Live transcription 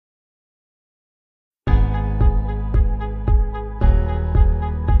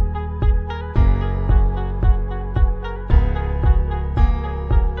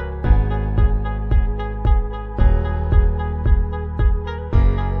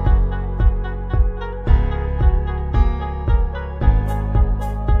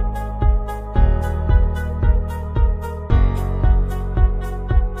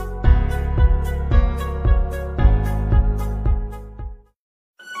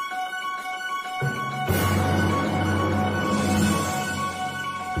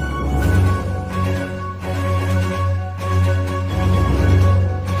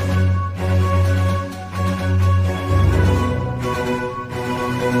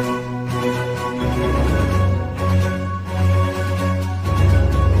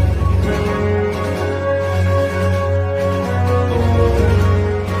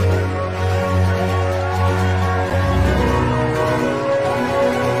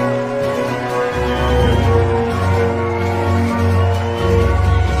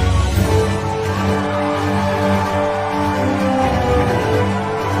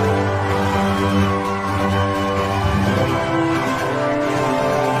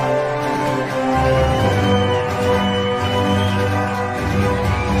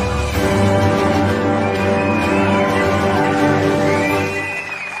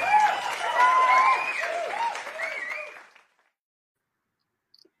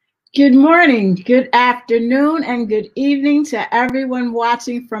Good morning, good afternoon, and good evening to everyone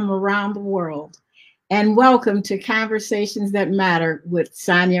watching from around the world. And welcome to Conversations That Matter with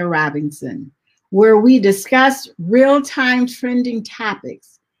Sonia Robinson, where we discuss real-time trending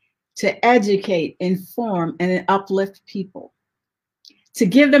topics to educate, inform, and uplift people, to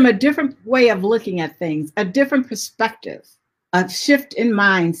give them a different way of looking at things, a different perspective, a shift in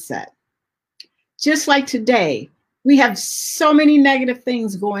mindset. Just like today, we have so many negative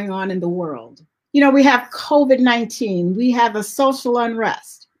things going on in the world. You know, we have COVID-19, we have a social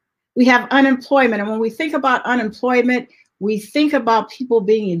unrest, we have unemployment. And when we think about unemployment, we think about people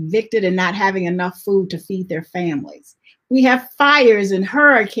being evicted and not having enough food to feed their families. We have fires and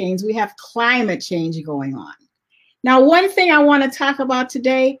hurricanes, we have climate change going on. Now, one thing I want to talk about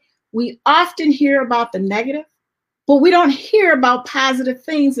today, we often hear about the negative, but we don't hear about positive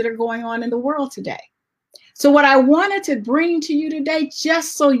things that are going on in the world today. So what I wanted to bring to you today,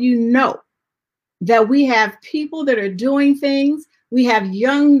 just so you know that we have people that are doing things, we have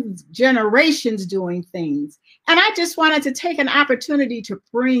young generations doing things. And I just wanted to take an opportunity to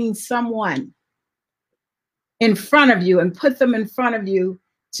bring someone in front of you and put them in front of you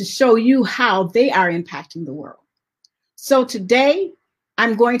to show you how they are impacting the world. So today,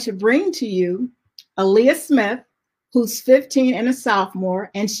 I'm going to bring to you Aaliyah Smith, who's 15 and a sophomore,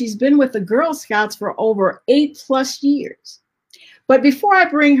 and she's been with the Girl Scouts for over 8+ years. But before I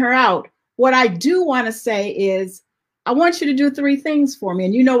bring her out, what I do want to say is, I want you to do 3 things for me,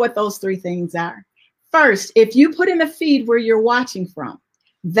 and you know what those 3 things are. First, if you put in the feed where you're watching from,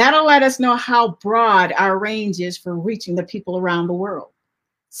 that'll let us know how broad our range is for reaching the people around the world.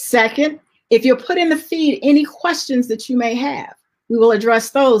 Second, if you put in the feed any questions that you may have, we will address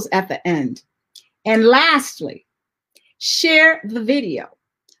those at the end. And lastly, share the video.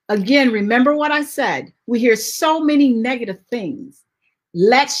 Again, remember what I said. We hear so many negative things.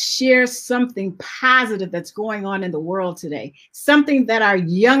 Let's share something positive that's going on in the world today, something that our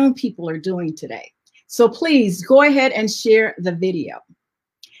young people are doing today. So please go ahead and share the video.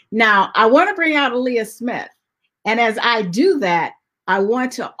 Now, I want to bring out Aaliyah Smith. And as I do that, I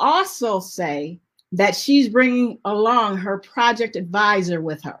want to also say that she's bringing along her project advisor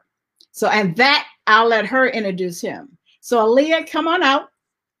with her. So, and that I'll let her introduce him. So Aaliyah, come on out.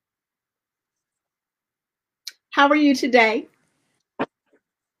 How are you today?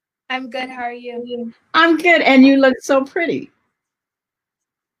 I'm good. How are you? I'm good, and you look so pretty.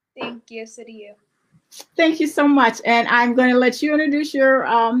 Thank you. So do you. Thank you so much. And I'm going to let you introduce your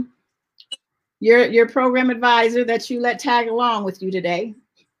program advisor that you let tag along with you today.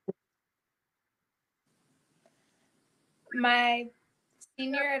 My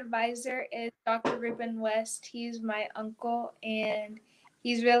senior advisor is Dr. Ruben West. He's my uncle, and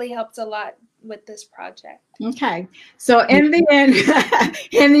he's really helped a lot with this project. Okay. So in the end,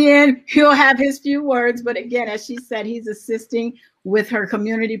 he'll have his few words. But again, as she said, he's assisting with her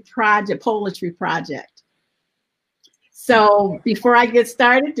community project, poetry project. So before I get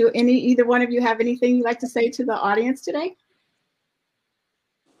started, do either one of you have anything you'd like to say to the audience today?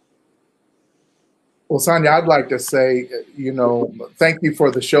 Well, Sonia, I'd like to say, thank you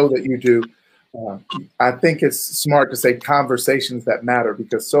for the show that you do. I think it's smart to say conversations that matter,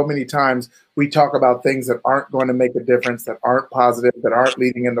 because so many times we talk about things that aren't going to make a difference, that aren't positive, that aren't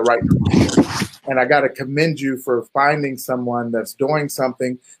leading in the right direction. And I got to commend you for finding someone that's doing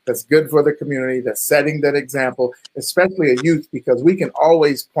something that's good for the community, that's setting that example, especially a youth, because we can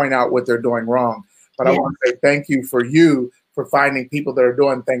always point out what they're doing wrong. But I want to say thank you for finding people that are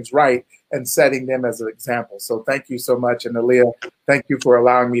doing things right and setting them as an example. So thank you so much. And Aaliyah, thank you for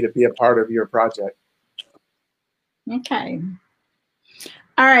allowing me to be a part of your project. Okay.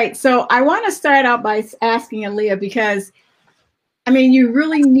 All right. So I want to start out by asking Aaliyah, because I mean, you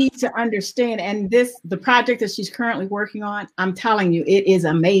really need to understand, and the project that she's currently working on, I'm telling you, it is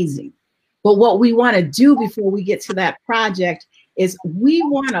amazing. But what we want to do before we get to that project is we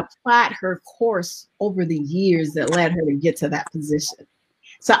want to plot her course over the years that led her to get to that position.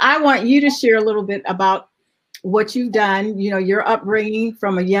 So I want you to share a little bit about what you've done, your upbringing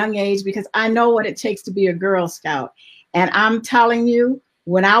from a young age, because I know what it takes to be a Girl Scout. And I'm telling you,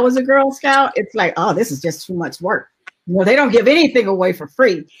 when I was a Girl Scout, it's like, oh, this is just too much work. They don't give anything away for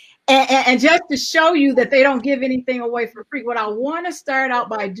free. And just to show you that they don't give anything away for free, what I want to start out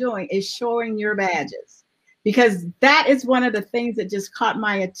by doing is showing your badges, because that is one of the things that just caught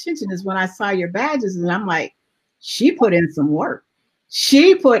my attention, is when I saw your badges and I'm like, she put in some work.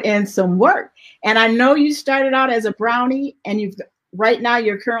 She put in some work. And I know you started out as a Brownie, and right now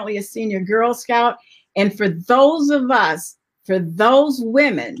you're currently a senior Girl Scout. And for those of us, for those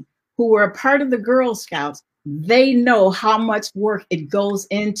women who were a part of the Girl Scouts, they know how much work it goes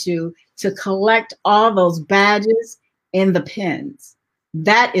into to collect all those badges and the pins.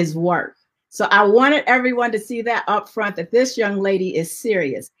 That is work. So I wanted everyone to see that up front, that this young lady is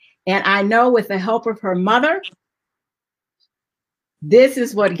serious. And I know with the help of her mother, this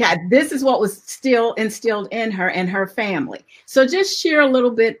is what was still instilled in her and her family. So just share a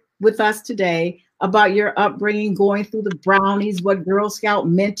little bit with us today about your upbringing, going through the brownies, what Girl Scout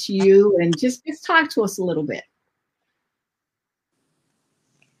meant to you, and just talk to us a little bit.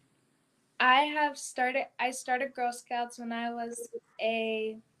 I started Girl Scouts when I was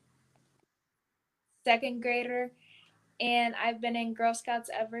a second grader, and I've been in Girl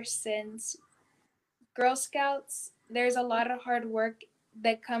Scouts ever since. Girl Scouts, there's a lot of hard work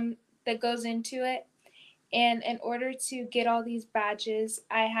that goes into it. And in order to get all these badges,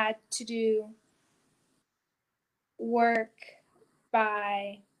 I had to do work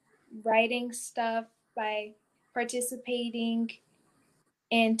by writing stuff, by participating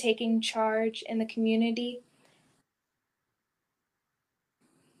and taking charge in the community.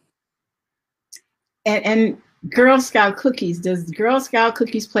 And Girl Scout cookies, does Girl Scout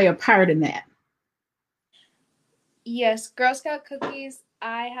cookies play a part in that? Yes, Girl Scout cookies,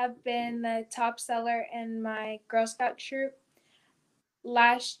 I have been the top seller in my Girl Scout troop.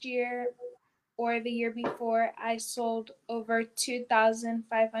 Last year or the year before, I sold over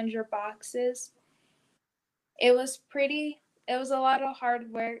 2,500 boxes. It was a lot of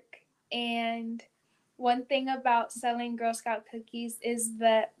hard work. And one thing about selling Girl Scout cookies is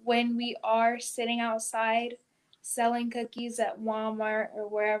that when we are sitting outside selling cookies at Walmart or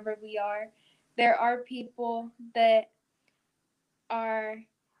wherever we are, there are people that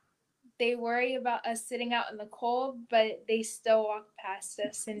they worry about us sitting out in the cold, but they still walk past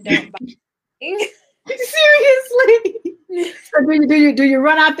us and don't buy anything. Seriously? So do you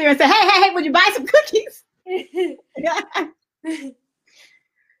run out there and say, hey, would you buy some cookies?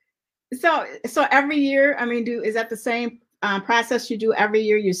 So every year, I mean, is that the same process you do every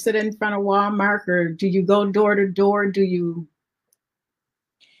year? You sit in front of Walmart, or do you go door to door?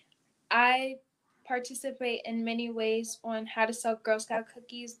 I participate in many ways on how to sell Girl Scout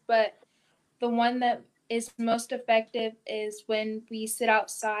cookies, but the one that is most effective is when we sit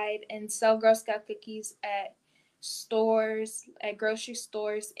outside and sell Girl Scout cookies at stores, at grocery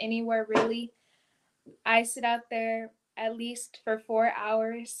stores, anywhere really. I sit out there at least for 4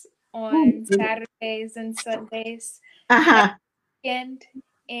 hours on Saturdays and Sundays. And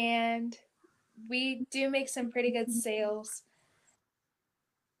we do make some pretty good sales.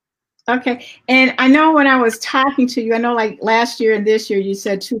 Okay. And I know when I was talking to you, I know like last year and this year, you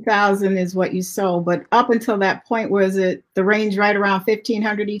said 2,000 is what you sold, but up until that point, was it the range right around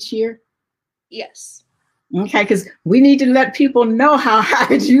 1,500 each year? Yes. Okay, because we need to let people know how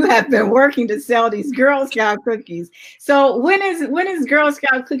hard you have been working to sell these Girl Scout cookies. So when is Girl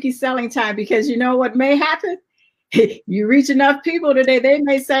Scout cookie selling time? Because you know what may happen? You reach enough people today, they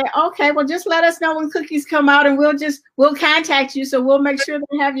may say, okay, well, just let us know when cookies come out and we'll contact you. So we'll make sure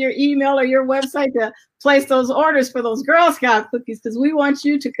they have your email or your website to place those orders for those Girl Scout cookies, because we want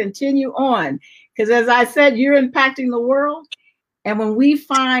you to continue on. Because as I said, you're impacting the world. And when we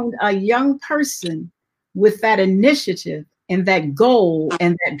find a young person with that initiative and that goal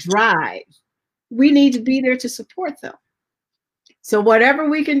and that drive, we need to be there to support them. So whatever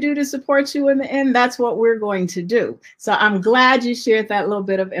we can do to support you in the end, that's what we're going to do. So I'm glad you shared that little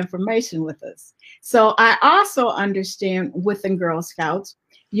bit of information with us. So I also understand within Girl Scouts,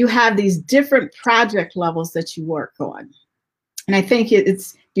 you have these different project levels that you work on. And I think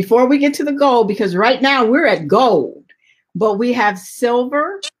it's before we get to the gold, because right now we're at gold, but we have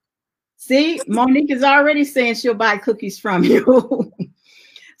silver. See, Monique is already saying she'll buy cookies from you.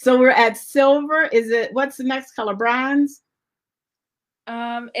 So we're at silver. What's the next color? Bronze?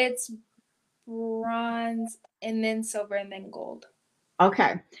 It's bronze and then silver and then gold.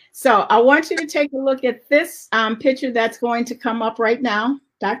 Okay, so I want you to take a look at this picture that's going to come up right now,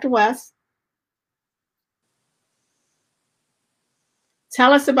 Dr. West.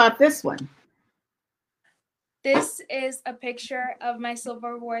 Tell us about this one. This is a picture of my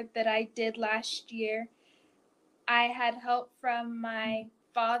silver award that I did last year. I had help from my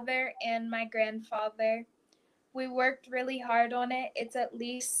father and my grandfather. We worked really hard on it. It's at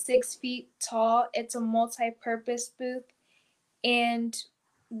least 6 feet tall. It's a multi-purpose booth, and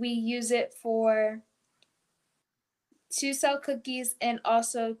we use it to sell cookies and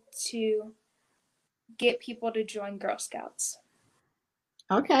also to get people to join Girl Scouts.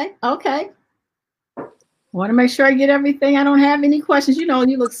 Okay. I want to make sure I get everything. I don't have any questions. You know,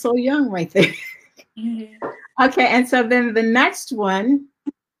 you look so young right there. Mm-hmm. Okay, and so then the next one,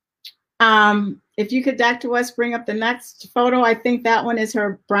 If you could, Dr. West, bring up the next photo. I think that one is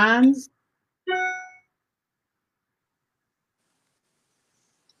her bronze.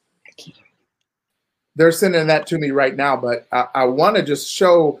 They're sending that to me right now, but I want to just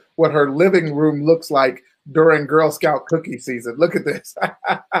show what her living room looks like during Girl Scout cookie season. Look at this.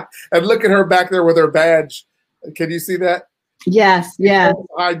 And look at her back there with her badge. Can you see that? Yes, yes.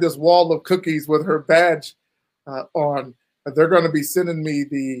 Behind this wall of cookies with her badge on. They're going to be sending me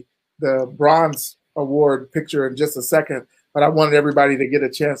the bronze award picture in just a second, but I wanted everybody to get a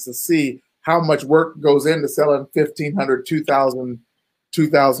chance to see how much work goes into selling 1,500,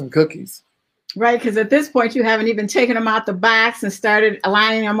 2,000 cookies. Right, because at this point you haven't even taken them out the box and started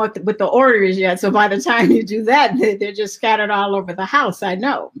aligning them with the orders yet. So by the time you do that, they're just scattered all over the house. I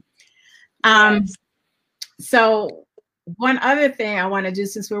know. Yes. So one other thing I want to do,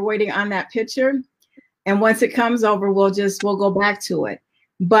 since we're waiting on that picture, and once it comes over, we'll go back to it.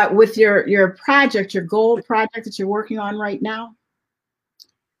 But with your project, your gold project that you're working on right now,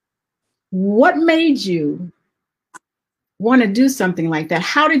 what made you want to do something like that?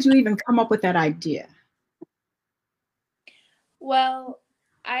 How did you even come up with that idea? Well,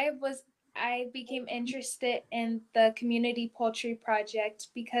 I became interested in the community poultry project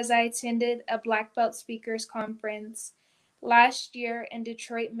because I attended a Black Belt Speakers Conference last year in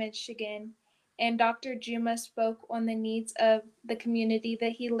Detroit, Michigan, and Dr. Juma spoke on the needs of the community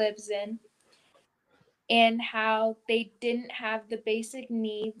that he lives in and how they didn't have the basic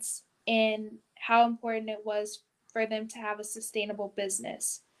needs and how important it was for them to have a sustainable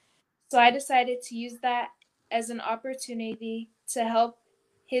business. So I decided to use that as an opportunity to help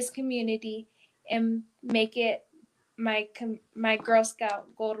his community and make it my Girl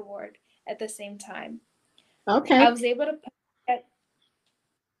Scout Gold Award at the same time. Okay.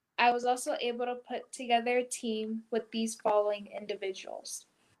 I was also able to put together a team with these following individuals.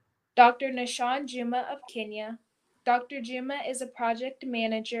 Dr. Nishan Juma of Kenya. Dr. Juma is a project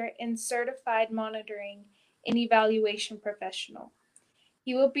manager and certified monitoring and evaluation professional.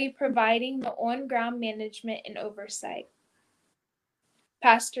 He will be providing the on-ground management and oversight.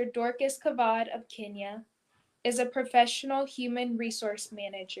 Pastor Dorcas Kavad of Kenya is a professional human resource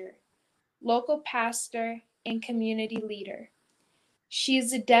manager, local pastor, and community leader. She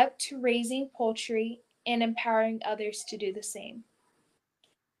is adept to raising poultry and empowering others to do the same.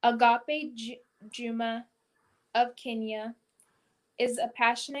 Agape Juma of Kenya is a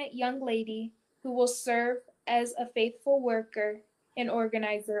passionate young lady who will serve as a faithful worker and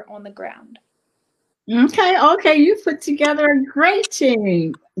organizer on the ground. Okay, you put together a great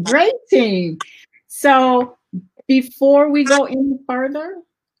team. Great team. So before we go any further,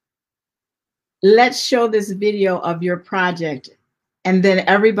 let's show this video of your project, and then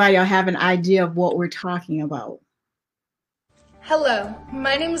everybody will have an idea of what we're talking about. Hello,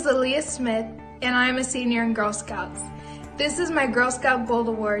 my name is Aaliyah Smith, and I am a senior in Girl Scouts. This is my Girl Scout Gold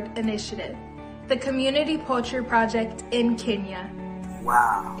Award initiative, the Community Poultry Project in Kenya.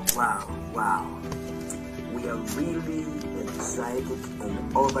 Wow. We are really excited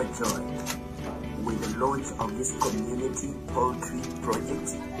and overjoyed with the launch of this Community Poultry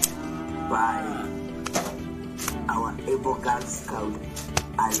Project by our able Girl Scout,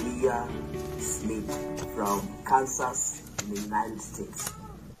 Aaliyah Smith from Kansas, in the United States.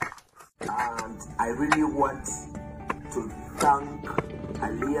 And I really want to thank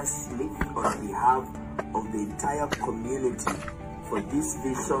Aaliyah Smith on behalf of the entire community for this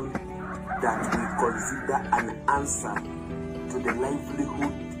vision that we consider an answer to the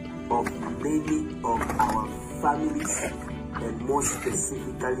livelihood of many of our families, and more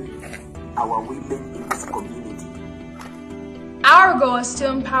specifically our women in this community. Our goal is to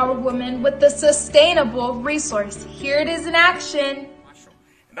empower women with a sustainable resource. Here it is in action.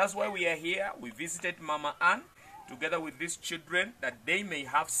 And that's why we are here. We visited Mama Ann together with these children that they may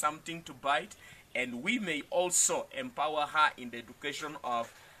have something to bite, and we may also empower her in the education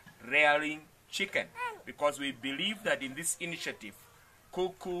of rearing chicken, because we believe that in this initiative,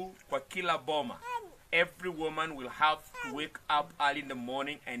 Kuku kwa Kila Boma, every woman will have to wake up early in the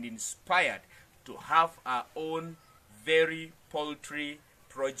morning and inspired to have her own very poultry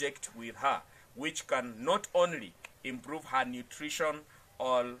project with her, which can not only improve her nutrition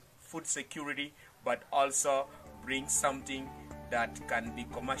or food security, but also bring something that can be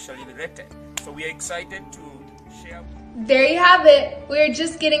commercially rated. So we are excited to share. There you have it. We are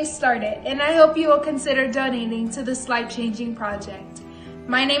just getting started, and I hope you will consider donating to this life-changing project.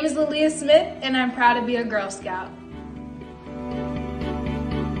 My name is Aaliyah Smith, and I'm proud to be a Girl Scout.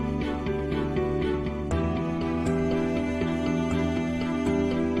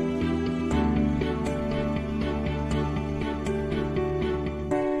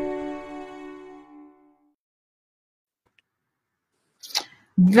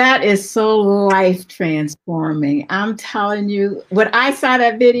 That is so life transforming. I'm telling you, when I saw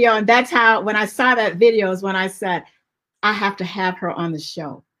that video, and that's how, when I saw that video is when I said, I have to have her on the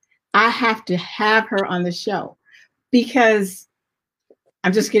show. I have to have her on the show because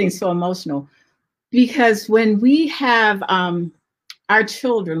I'm just getting so emotional. Because when we have our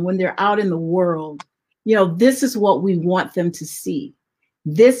children, when they're out in the world, you know, this is what we want them to see.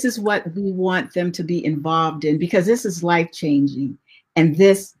 This is what we want them to be involved in because this is life changing. And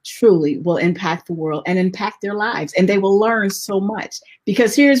this truly will impact the world and impact their lives. And they will learn so much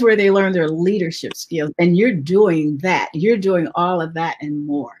because here's where they learn their leadership skills. And you're doing that. You're doing all of that and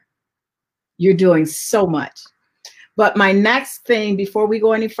more. You're doing so much. But my next thing, before we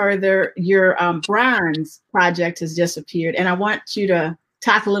go any further, your bronze project has just appeared. And I want you to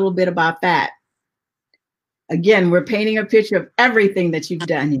talk a little bit about that. Again, we're painting a picture of everything that you've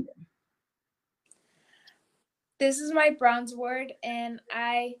done here. This is my bronze award, and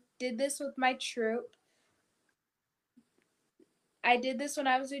I did this with my troupe. I did this when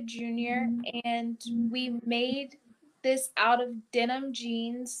I was a junior, and we made this out of denim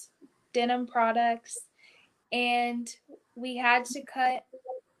jeans, denim products, and we had to cut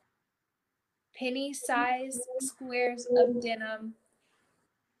penny size squares of denim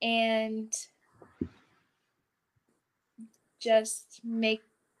and just make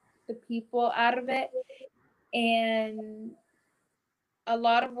the people out of it. And a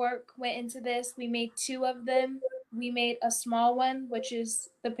lot of work went into this. We made 2 of them. We made a small one, which is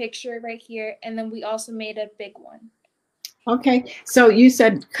the picture right here, and then we also made a big one. Okay, so you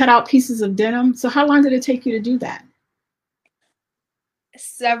said cut out pieces of denim. So how long did it take you to do that?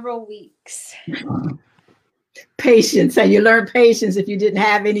 Several weeks. Patience, and you learned patience. If you didn't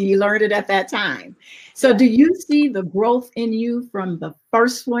have any, you learned it at that time. So do you see the growth in you from the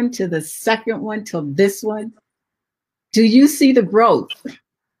first one to the second one to this one? Do you see the growth?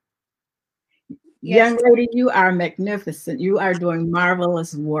 Yes. Young lady, you are magnificent. You are doing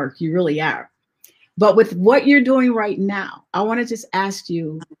marvelous work. You really are. But with what you're doing right now, I want to just ask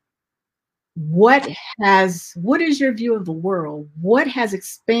you, what is your view of the world? What has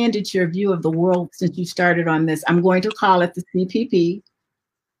expanded your view of the world since you started on this? I'm going to call it the CPP.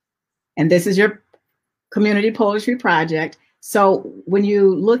 And this is your community poetry project. So when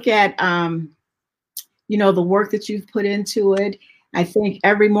you look at, you know, the work that you've put into it, I think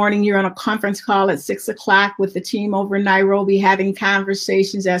every morning you're on a conference call at 6 o'clock with the team over in Nairobi, having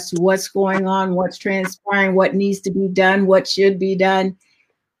conversations as to what's going on, what's transpiring, what needs to be done, what should be done.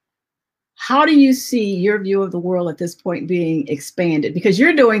 How do you see your view of the world at this point being expanded? Because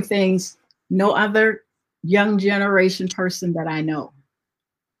you're doing things no other young generation person that I know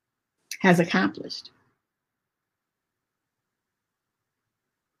has accomplished.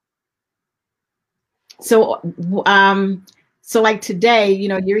 So, so like today, you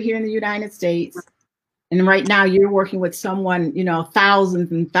know, you're here in the United States, and right now you're working with someone, you know,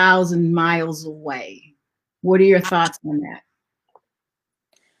 thousands and thousands of miles away. What are your thoughts on that?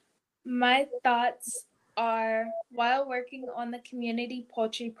 My thoughts are, while working on the community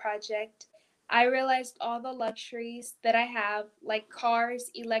poultry project, I realized all the luxuries that I have, like cars,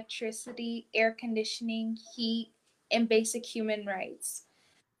 electricity, air conditioning, heat, and basic human rights.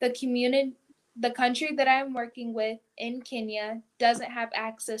 The country that I'm working with in Kenya doesn't have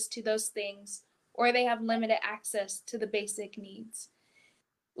access to those things, or they have limited access to the basic needs,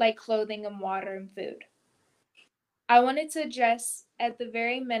 like clothing and water and food. I wanted to address, at the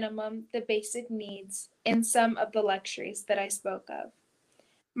very minimum, the basic needs and some of the luxuries that I spoke of.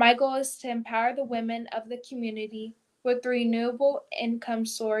 My goal is to empower the women of the community with renewable income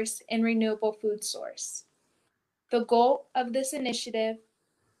source and renewable food source. The goal of this initiative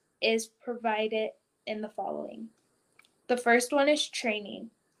is provided in the following. The first one is training.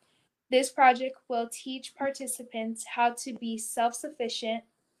 This project will teach participants how to be self-sufficient,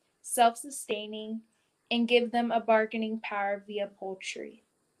 self-sustaining, and give them a bargaining power via poultry.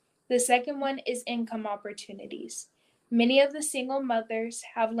 The second one is income opportunities. Many of the single mothers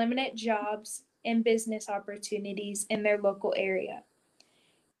have limited jobs and business opportunities in their local area.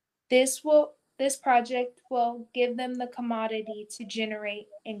 This project will give them the commodity to generate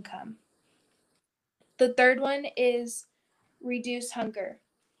income. The third one is reduce hunger.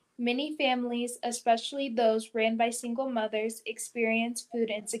 Many families, especially those ran by single mothers, experience food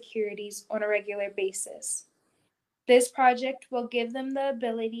insecurities on a regular basis. This project will give them the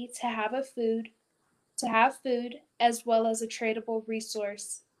ability to have food as well as a tradable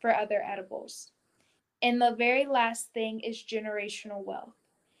resource for other edibles. And the very last thing is generational wealth.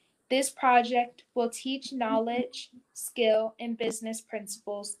 This project will teach knowledge, skill, and business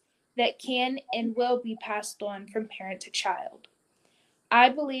principles that can and will be passed on from parent to child. I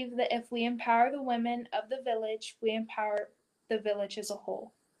believe that if we empower the women of the village, we empower the village as a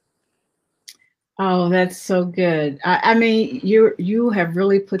whole. Oh, that's so good. I mean, you have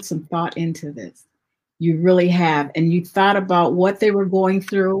really put some thought into this. You really have. And you thought about what they were going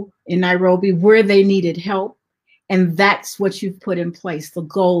through in Nairobi, where they needed help. And that's what you've put in place, the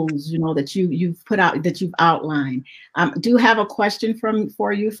goals, you know, that you've put out, that you've outlined. Do have a question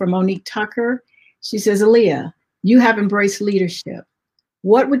for you from Monique Tucker. She says, Aaliyah, you have embraced leadership.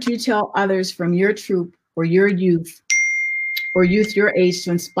 What would you tell others from your troop or your youth your age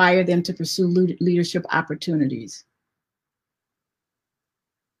to inspire them to pursue leadership opportunities?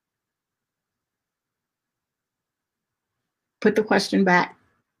 Put the question back.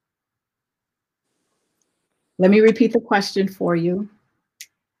 Let me repeat the question for you.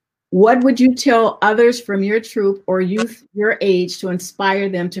 What would you tell others from your troop or youth your age to inspire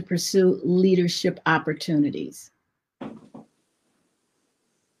them to pursue leadership opportunities?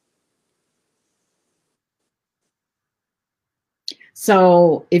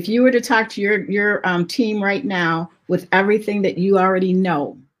 So if you were to talk to your team right now with everything that you already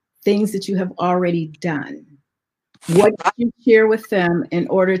know, things that you have already done, what do you share with them in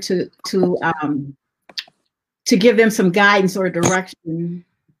order to give them some guidance or direction?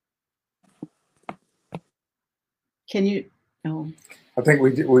 Can you? No. I think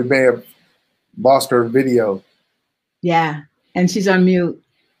we may have lost her video. Yeah, and she's on mute.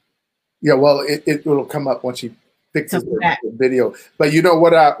 Yeah, well, it'll come up when she fixes the video. But you know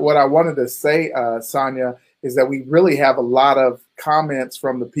what I wanted to say, Sonia, is that we really have a lot of comments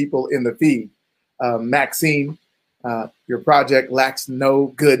from the people in the feed. Maxine, your project lacks no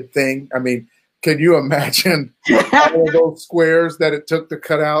good thing. I mean, can you imagine all of those squares that it took to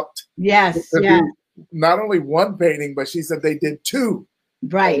cut out? Yes, yeah. Not only one painting, but she said they did two.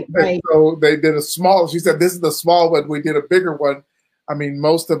 Right, and right. So they did a small. She said this is the small one. We did a bigger one. I mean,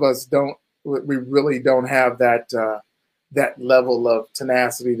 most of us don't. We really don't have that that level of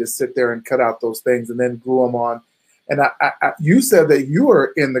tenacity to sit there and cut out those things and then glue them on. And you said that you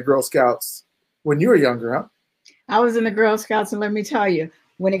were in the Girl Scouts when you were younger, huh? I was in the Girl Scouts, and let me tell you,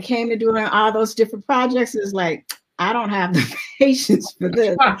 when it came to doing all those different projects, it's like, I don't have the patience for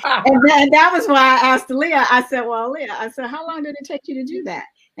this. and that was why I asked Aaliyah. I said, well, Aaliyah, I said, how long did it take you to do that?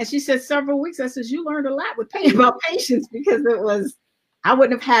 And she said, several weeks. I said, you learned a lot about patience, because I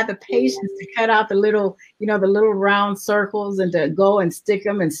wouldn't have had the patience to cut out the little, the little round circles and to go and stick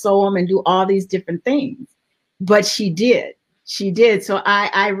them and sew them and do all these different things. But she did. So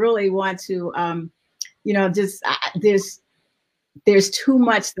I really want to, there's too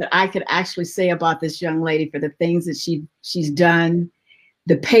much that I could actually say about this young lady for the things that she's done,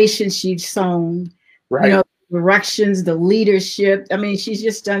 the patience she's shown, right. Directions, the leadership. I mean, she's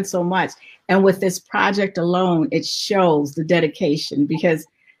just done so much. And with this project alone, it shows the dedication, because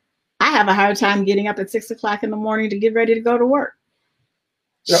I have a hard time getting up at 6 o'clock in the morning to get ready to go to work.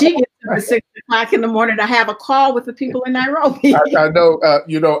 Yeah. She gets up at 6 o'clock in the morning to have a call with the people in Nairobi. I know,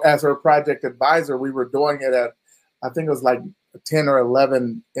 as her project advisor, we were doing it at, I think it was like 10 or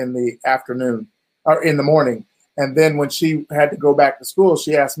 11 in the afternoon or in the morning. And then when she had to go back to school,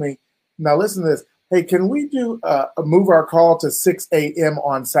 she asked me, now listen to this. Hey, can we move our call to 6 a.m.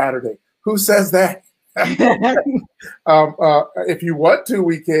 on Saturday? Who says that? If you want to,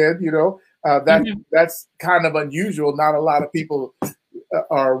 we can, that's kind of unusual. Not a lot of people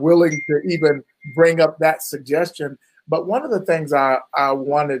are willing to even bring up that suggestion. But one of the things I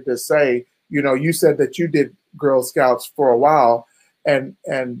wanted to say, you said that you did Girl Scouts for a while. And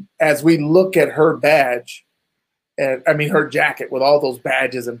as we look at her badge, and I mean, her jacket with all those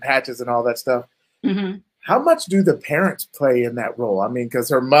badges and patches and all that stuff, mm-hmm. How much do the parents play in that role? I mean, because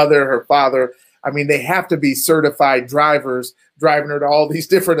her mother, her father, I mean, they have to be certified drivers driving her to all these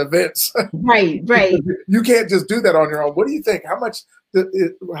different events. Right. You can't just do that on your own. What do you think? How much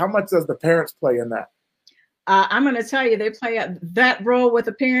does the parents play in that? I'm going to tell you, they play that role with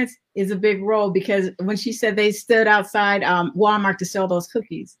the parents is a big role, because when she said they stood outside Walmart to sell those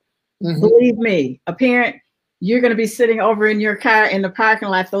cookies, mm-hmm. Believe me, a parent, you're going to be sitting over in your car in the parking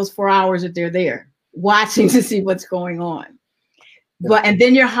lot those 4 hours that they're there, watching to see what's going on. Yeah. And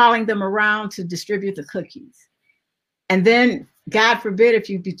then you're hauling them around to distribute the cookies. And then, God forbid, if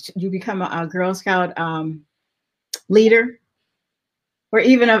you become a Girl Scout leader, or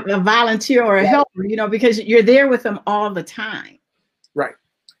even a volunteer or a helper, because you're there with them all the time. Right.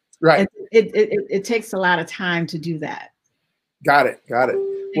 And it takes a lot of time to do that. Got it.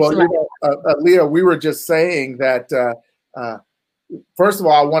 Well, Leah, we were just saying that, first of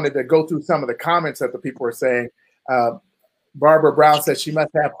all, I wanted to go through some of the comments that the people were saying. Barbara Brown said she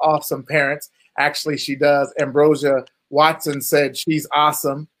must have awesome parents. Actually, she does. Ambrosia Watson said she's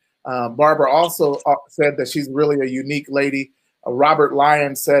awesome. Barbara also said that she's really a unique lady. Robert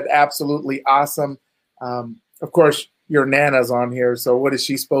Lyon said absolutely awesome. Of course, your Nana's on here, so what is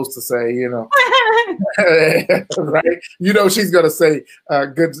she supposed to say? You know, right? You know she's gonna say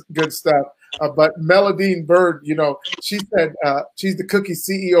good stuff. But Melodine Bird, you know, she said she's the cookie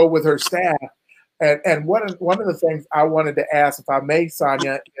CEO with her staff. And one of the things I wanted to ask, if I may,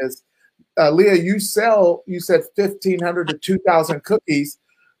 Sonia, is Leah, you said 1,500 to 2,000 cookies,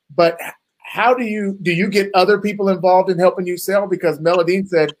 but how do you get other people involved in helping you sell? Because Melodine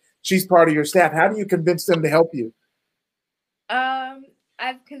said she's part of your staff. How do you convince them to help you?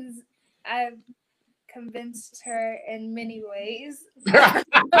 I've convinced her in many ways.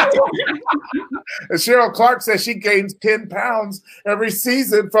 Cheryl Clark says she gains 10 pounds every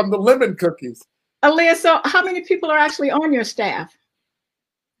season from the lemon cookies. Aaliyah, so how many people are actually on your staff?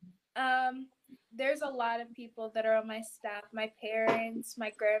 There's a lot of people that are on my staff. My parents,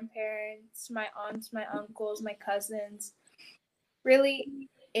 my grandparents, my aunts, my uncles, my cousins. Really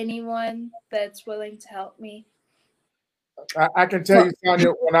anyone that's willing to help me. I can tell you,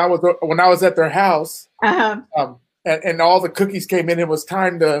 Sonia, when I was at their house, and all the cookies came in, it was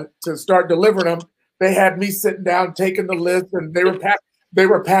time to start delivering them. They had me sitting down, taking the list, and they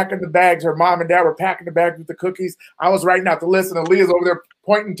were packing the bags. Her mom and dad were packing the bags with the cookies. I was writing out the list, and Aaliyah's over there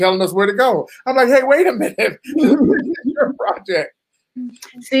pointing, telling us where to go. I'm like, hey, wait a minute, this is your project.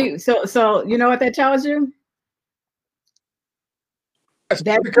 See, so you know what that tells you?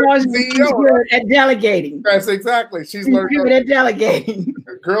 That tells you she's good at delegating. That's exactly. She's learned good at delegating.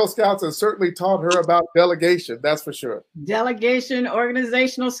 Girl Scouts has certainly taught her about delegation. That's for sure. Delegation,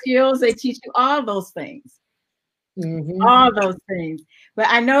 organizational skills. They teach you all those things. Mm-hmm. All those things. But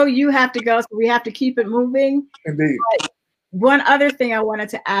I know you have to go, so we have to keep it moving. Indeed. But one other thing I wanted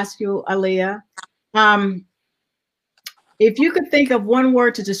to ask you, Aaliyah, if you could think of one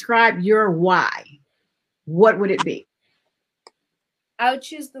word to describe your why, what would it be? I would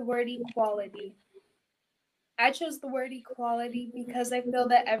choose the word equality. I chose the word equality because I feel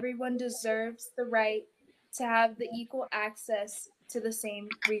that everyone deserves the right to have the equal access to the same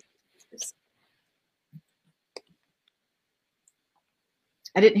resources.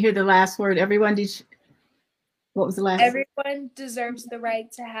 I didn't hear the last word. What was the last? Everyone deserves the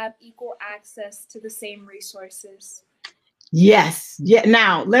right to have equal access to the same resources. Yes. Yeah.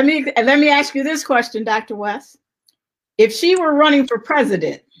 Now, let me ask you this question, Dr. West. If she were running for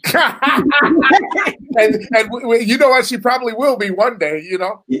president, and you know what, she probably will be one day, you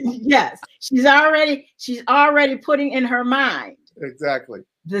know. Yes, she's already putting in her mind exactly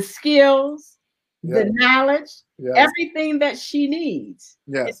the skills, yes. the knowledge, yes. everything that she needs.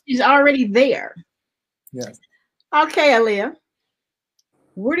 Yes, she's already there. Yes. Okay, Aaliyah,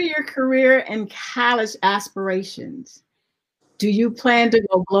 what are your career and college aspirations? Do you plan to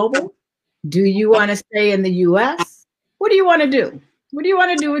go global? Do you want to stay in the U.S.? What do you want to do? What do you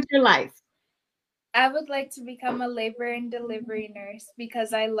want to do with your life? I would like to become a labor and delivery nurse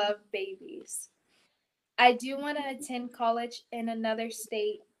because I love babies. I do want to attend college in another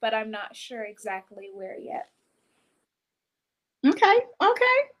state, but I'm not sure exactly where yet. Okay.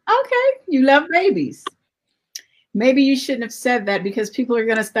 You love babies. Maybe you shouldn't have said that because people are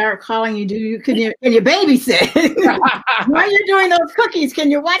going to start calling you. Can you babysit? While you're doing those cookies, can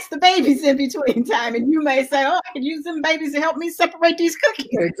you watch the babies in between time? And you may say, oh, I could use them babies to help me separate these cookies.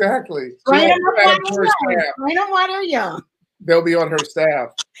 Exactly. Train them while they're young. They'll be on her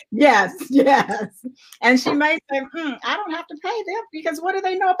staff. Yes. And she may say, I don't have to pay them because what do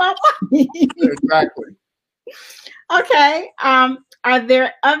they know about money? Exactly. Okay. Are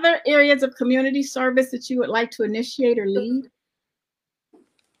there other areas of community service that you would like to initiate or lead?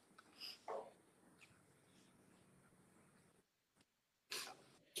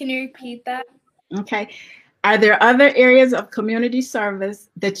 Can you repeat that? Okay. Are there other areas of community service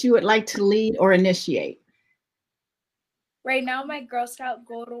that you would like to lead or initiate? Right now, my Girl Scout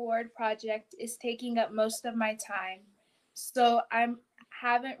Gold Award project is taking up most of my time. So I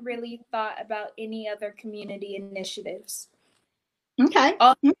haven't really thought about any other community initiatives. Okay.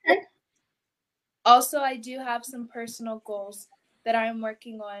 Also, I do have some personal goals that I'm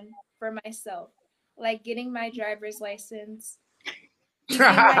working on for myself, like getting my driver's license.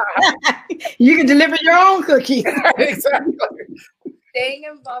 You can deliver your own cookies. Exactly. Staying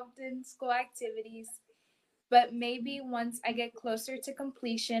involved in school activities. But maybe once I get closer to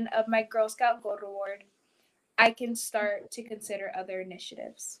completion of my Girl Scout Gold Award, I can start to consider other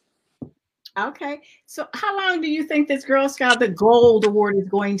initiatives. Okay. So how long do you think this Girl Scout the Gold Award is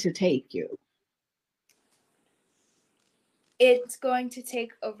going to take you? It's going to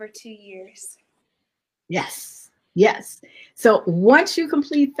take over 2 years. Yes. Yes. So once you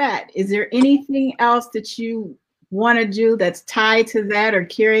complete that, is there anything else that you want to do that's tied to that or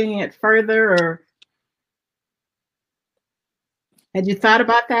carrying it further, or had you thought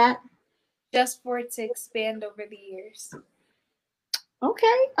about that? Just for it to expand over the years.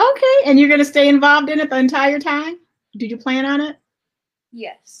 Okay. Okay. And you're going to stay involved in it the entire time? Did you plan on it?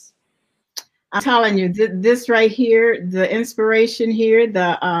 Yes. I'm telling you, this right here, the inspiration here,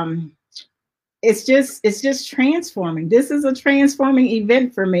 it's just transforming. This is a transforming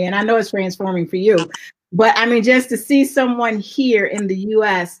event for me, and I know it's transforming for you. But I mean, just to see someone here in the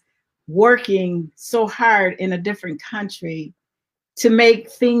U.S. working so hard in a different country to make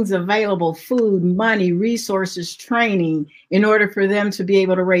things available, food, money, resources, training, in order for them to be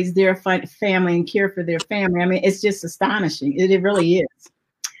able to raise their family and care for their family. I mean, it's just astonishing. It really is.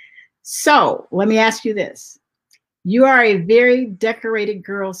 So let me ask you this. You are a very decorated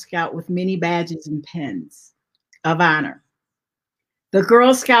Girl Scout with many badges and pins of honor. The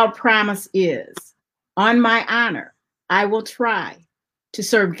Girl Scout promise is, on my honor, I will try to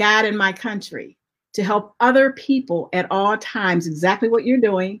serve God and my country, to help other people at all times, exactly what you're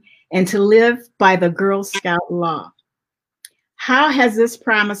doing, and to live by the Girl Scout law. How has this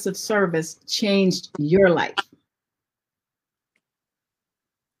promise of service changed your life?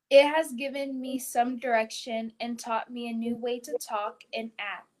 It has given me some direction and taught me a new way to talk and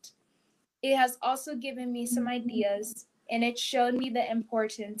act. It has also given me some ideas, and it showed me the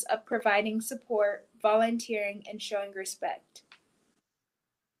importance of providing support, volunteering, and showing respect.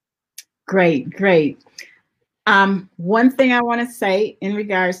 Great, great. One thing I want to say in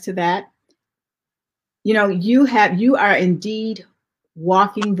regards to that, you know, you are indeed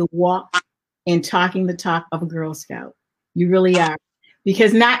walking the walk and talking the talk of a Girl Scout. You really are.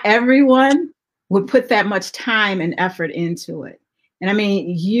 Because not everyone would put that much time and effort into it. And I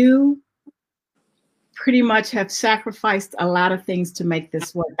mean, you pretty much have sacrificed a lot of things to make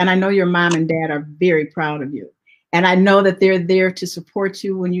this work. And I know your mom and dad are very proud of you. And I know that they're there to support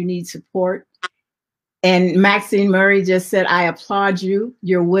you when you need support. And Maxine Murray just said, I applaud you.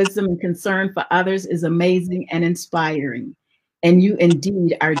 Your wisdom and concern for others is amazing and inspiring. And you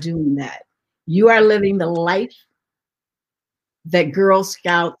indeed are doing that. You are living the life that Girl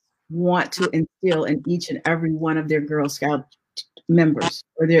Scouts want to instill in each and every one of their Girl Scout members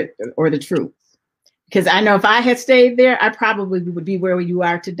or the troops. Because I know if I had stayed there, I probably would be where you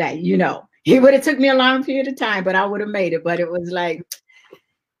are today. You know, it would have took me a long period of time, but I would have made it. But it was like,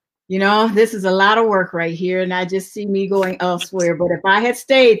 you know, this is a lot of work right here, and I just see me going elsewhere. But if I had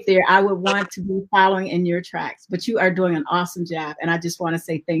stayed there, I would want to be following in your tracks. But you are doing an awesome job, and I just want to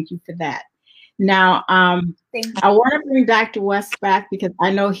say thank you for that. Now, I want to bring Dr. West back because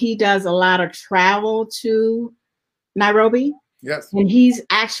I know he does a lot of travel to Nairobi. Yes. And he's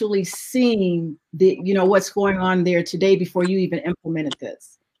actually seeing what's going on there today before you even implemented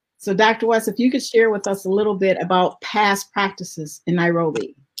this. So Dr. West, if you could share with us a little bit about past practices in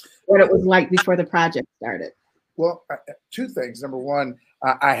Nairobi, what it was like before the project started. Well, two things. Number one,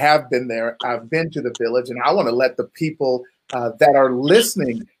 I have been there. I've been to the village, and I want to let the people that are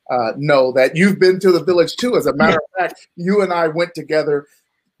listening know that you've been to the village too. As a matter of fact, you and I went together.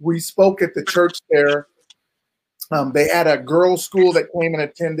 We spoke at the church there. They had a girls' school that came and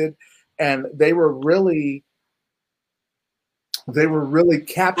attended, and they were really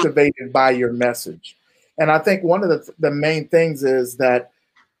captivated by your message. And I think one of the main things is that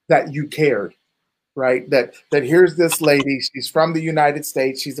you cared, right? That here's this lady, she's from the United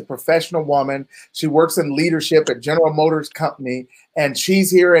States, she's a professional woman, she works in leadership at General Motors Company, and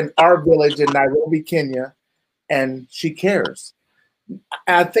she's here in our village in Nairobi, Kenya, and she cares.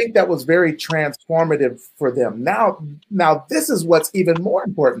 I think that was very transformative for them. Now this is what's even more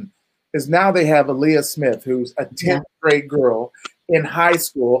important, is now they have Aaliyah Smith, who's a 10th grade girl in high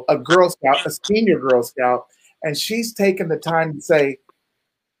school, a Girl Scout, a senior Girl Scout, and she's taken the time to say,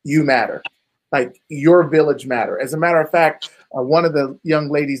 you matter, like your village matter. As a matter of fact, one of the young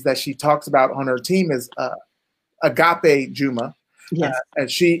ladies that she talks about on her team is Agape Juma. Yes. And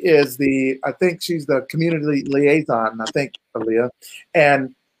she is I think she's the community liaison, I think, Aaliyah.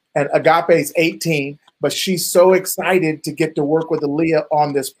 And Agape's 18, but she's so excited to get to work with Aaliyah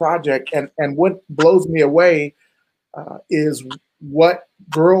on this project. And what blows me away is what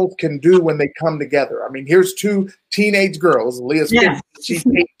girls can do when they come together. I mean, here's two teenage girls, Aaliyah's 15, she's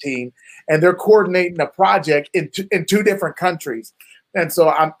 18, and they're coordinating a project in two different countries. And so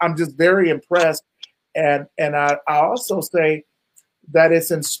I'm just very impressed. And I also say that it's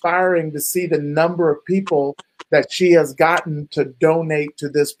inspiring to see the number of people that she has gotten to donate to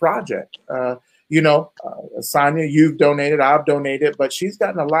this project. Sonia, you've donated, I've donated, but she's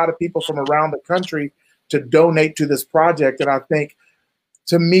gotten a lot of people from around the country to donate to this project. And I think,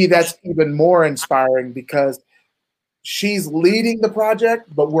 to me, that's even more inspiring because she's leading the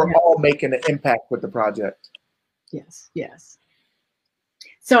project, but we're all making an impact with the project. Yes, yes.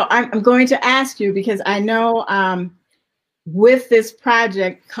 So I'm going to ask you, because I know with this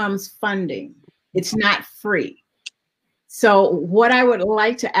project comes funding. It's not free. So what I would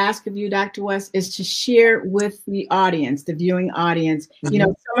like to ask of you, Dr. West, is to share with the audience, the viewing audience, you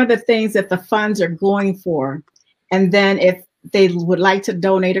know, some of the things that the funds are going for. And then if they would like to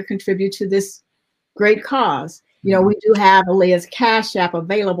donate or contribute to this great cause, you know, we do have Aaliyah's Cash App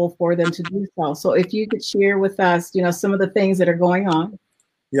available for them to do so. So if you could share with us, you know, some of the things that are going on.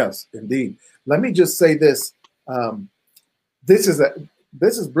 Yes, indeed. Let me just say this. This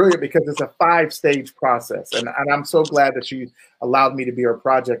is brilliant because it's a 5-stage process. And I'm so glad that she allowed me to be her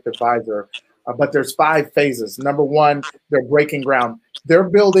project advisor. But there's 5 phases. Number 1, they're breaking ground. They're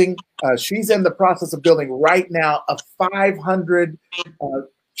building, she's in the process of building right now a 500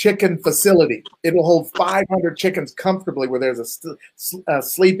 chicken facility. It'll hold 500 chickens comfortably, where there's a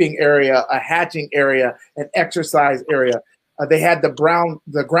sleeping area, a hatching area, an exercise area. They had the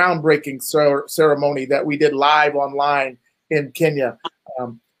groundbreaking ceremony that we did live online in Kenya.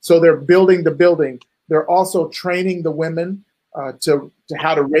 So they're building the building. They're also training the women to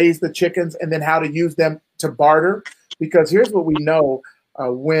how to raise the chickens and then how to use them to barter. Because here's what we know,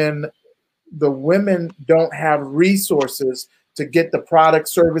 when the women don't have resources to get the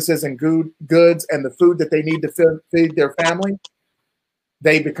products, services, and goods and the food that they need to feed their family,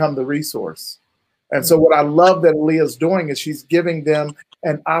 they become the resource. And so what I love that Aaliyah's doing is she's giving them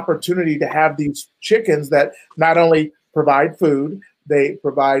an opportunity to have these chickens that not only provide food, they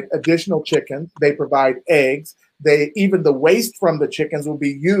provide additional chickens, they provide eggs, even the waste from the chickens will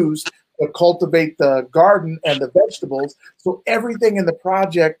be used to cultivate the garden and the vegetables. So everything in the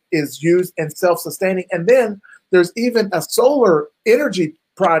project is used and self-sustaining. And then there's even a solar energy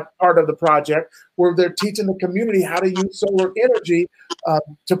part of the project where they're teaching the community how to use solar energy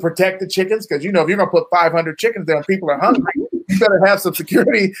to protect the chickens. Because, you know, if you're going to put 500 chickens there and people are hungry, you better have some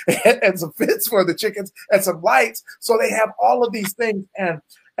security and some fence for the chickens and some lights. So they have all of these things.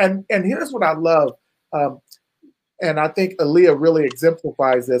 And here's what I love. And I think Aaliyah really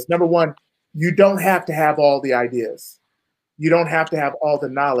exemplifies this. Number 1, you don't have to have all the ideas. You don't have to have all the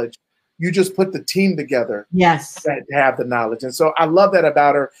knowledge. You just put the team together. Yes. To have the knowledge. And so I love that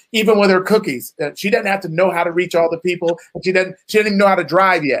about her, even with her cookies. She doesn't have to know how to reach all the people. And she doesn't even know how to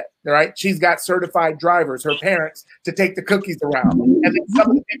drive yet. Right? She's got certified drivers, her parents, to take the cookies around. And then some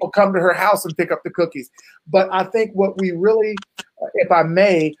of the people come to her house and pick up the cookies. But I think what we really, if I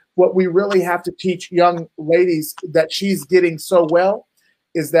may, what we really have to teach young ladies that she's getting so well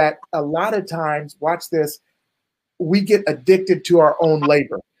is that a lot of times, watch this, we get addicted to our own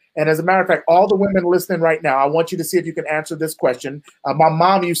labor. And as a matter of fact, all the women listening right now, I want you to see if you can answer this question. My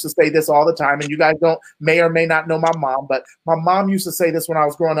mom used to say this all the time, and you guys may or may not know my mom, but my mom used to say this when I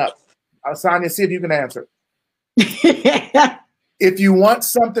was growing up. Sonia, see if you can answer. If you want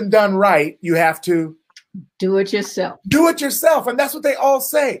something done right, you have to do it yourself. Do it yourself. And that's what they all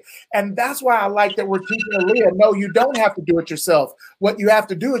say. And that's why I like that we're teaching Aaliyah, no, you don't have to do it yourself. What you have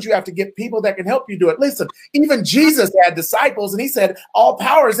to do is you have to get people that can help you do it. Listen, even Jesus had disciples and he said, all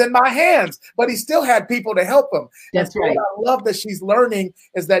power is in my hands, but he still had people to help him. That's right. What I love that she's learning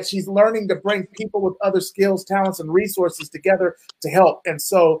is that she's learning to bring people with other skills, talents, and resources together to help. And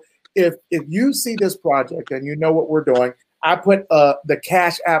so if you see this project and you know what we're doing, I put the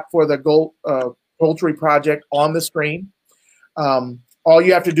Cash App for the Gold Poultry Project on the screen. All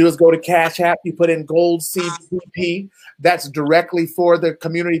you have to do is go to Cash App. You put in Gold CPP. That's directly for the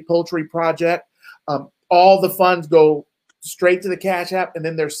Community Poultry Project. All the funds go straight to the Cash App, and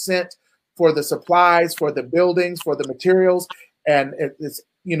then they're sent for the supplies, for the buildings, for the materials. And it's,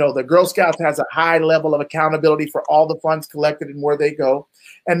 you know, the Girl Scouts has a high level of accountability for all the funds collected and where they go.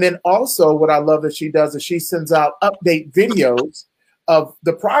 And then also what I love that she does is she sends out update videos of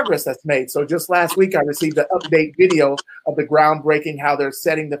the progress that's made. So just last week, I received an update video of the groundbreaking, how they're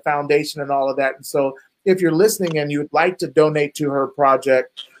setting the foundation and all of that. And so if you're listening and you would like to donate to her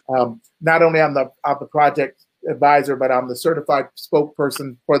project, not only I'm the project advisor, but I'm the certified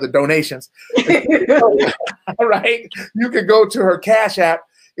spokesperson for the donations. All right. You can go to her Cash App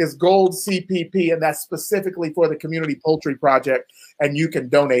is Gold CPP, and that's specifically for the Community Poultry Project, and you can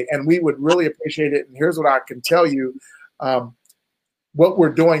donate. And we would really appreciate it. And here's what I can tell you. What we're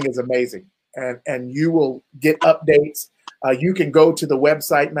doing is amazing, and you will get updates. You can go to the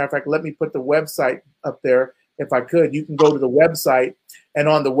website. Matter of fact, let me put the website up there if I could. You can go to the website, and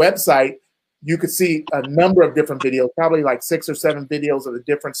on the website, you could see a number of different videos, probably like 6 or 7 videos of the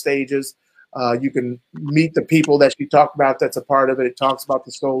different stages. You can meet the people that she talked about that's a part of it. It talks about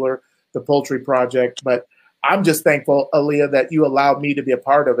the solar, the poultry project. But I'm just thankful, Aaliyah, that you allowed me to be a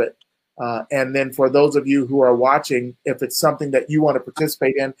part of it. And then for those of you who are watching, if it's something that you want to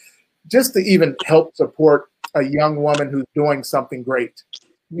participate in, just to even help support a young woman who's doing something great.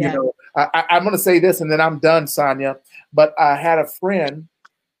 Yeah. You know, I'm going to say this and then I'm done, Sonia. But I had a friend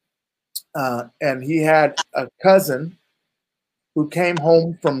and he had a cousin who came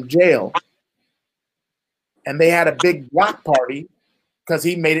home from jail. And they had a big block party because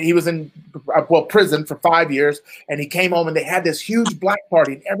he made it. He was in prison for 5 years, and he came home and they had this huge black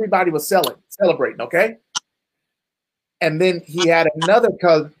party, and everybody was celebrating. Okay, and then he had another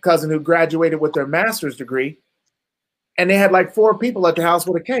cousin who graduated with their master's degree, and they had like 4 people at the house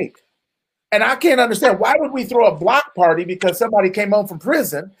with a cake. And I can't understand, why would we throw a block party because somebody came home from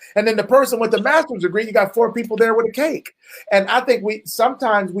prison, and then the person with the master's degree, you got 4 people there with a cake. And I think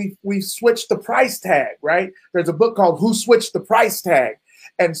sometimes we switch the price tag, right? There's a book called Who Switched the Price Tag?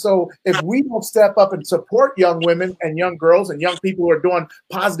 And so if we don't step up and support young women and young girls and young people who are doing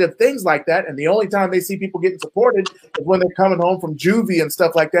positive things like that, and the only time they see people getting supported is when they're coming home from juvie and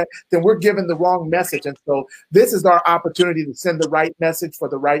stuff like that, then we're giving the wrong message. And so this is our opportunity to send the right message for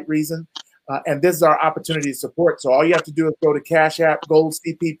the right reason. And this is our opportunity to support. So all you have to do is go to Cash App Gold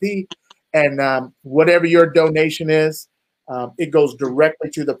CPP, and whatever your donation is, it goes directly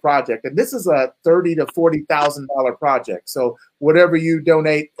to the project. And this is a $30,000 to $40,000 project. So whatever you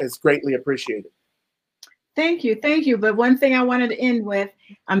donate is greatly appreciated. Thank you. Thank you. But one thing I wanted to end with,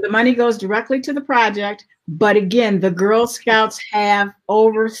 the money goes directly to the project. But again, the Girl Scouts have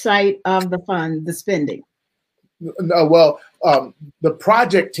oversight of the fund, the spending. No, well, the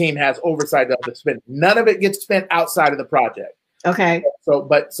project team has oversight of the spending. None of it gets spent outside of the project. Okay.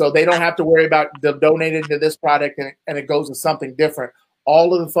 So they don't have to worry about the donated to this project and it goes to something different.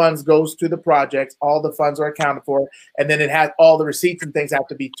 All of the funds goes to the projects. All the funds are accounted for, and then it has all the receipts and things have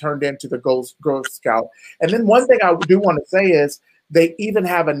to be turned into the Girl Scout. And then one thing I do want to say is they even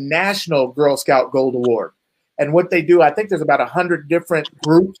have a National Girl Scout Gold Award. And what they do, I think there's about 100 different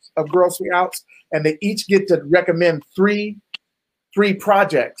groups of Girl Scouts, and they each get to recommend three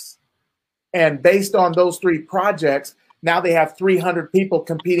projects. And based on those 3 projects, now they have 300 people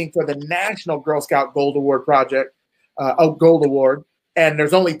competing for the National Girl Scout Gold Award Gold Award, and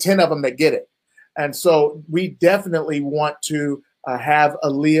there's only 10 of them that get it. And so we definitely want to have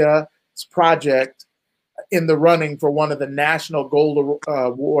Aaliyah's project in the running for one of the National Gold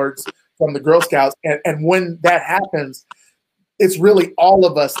Awards from the Girl Scouts. And when that happens, it's really all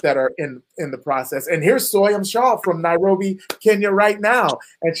of us that are in the process. And here's Soyam Shaw from Nairobi, Kenya right now.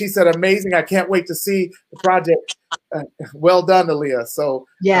 And she said, amazing. I can't wait to see the project. Well done, Aaliyah. So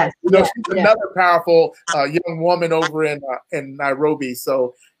yes, she's another powerful young woman over in Nairobi.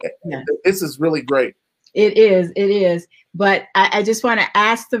 So this is really great. It is. But I just want to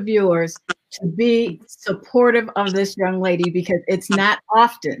ask the viewers to be supportive of this young lady, because it's not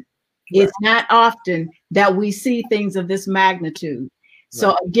often. It's not often that we see things of this magnitude.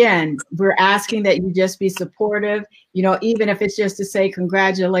 So again, we're asking that you just be supportive, even if it's just to say,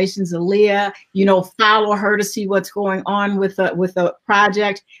 congratulations, Aaliyah, follow her to see what's going on with the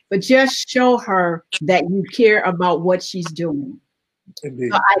project, but just show her that you care about what she's doing.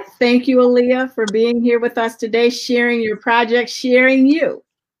 Indeed. So I thank you, Aaliyah, for being here with us today, sharing your project, sharing you.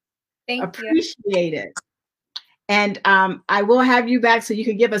 Thank you. Appreciate it. And I will have you back so you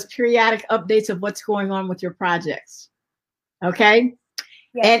can give us periodic updates of what's going on with your projects. Okay?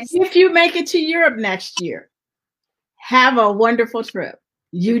 Yes. And if you make it to Europe next year, have a wonderful trip.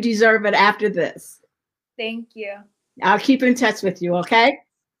 You deserve it after this. Thank you. I'll keep in touch with you, okay?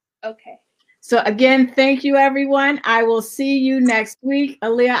 Okay. So again, thank you, everyone. I will see you next week.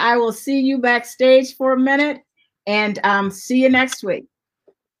 Aaliyah, I will see you backstage for a minute, and see you next week.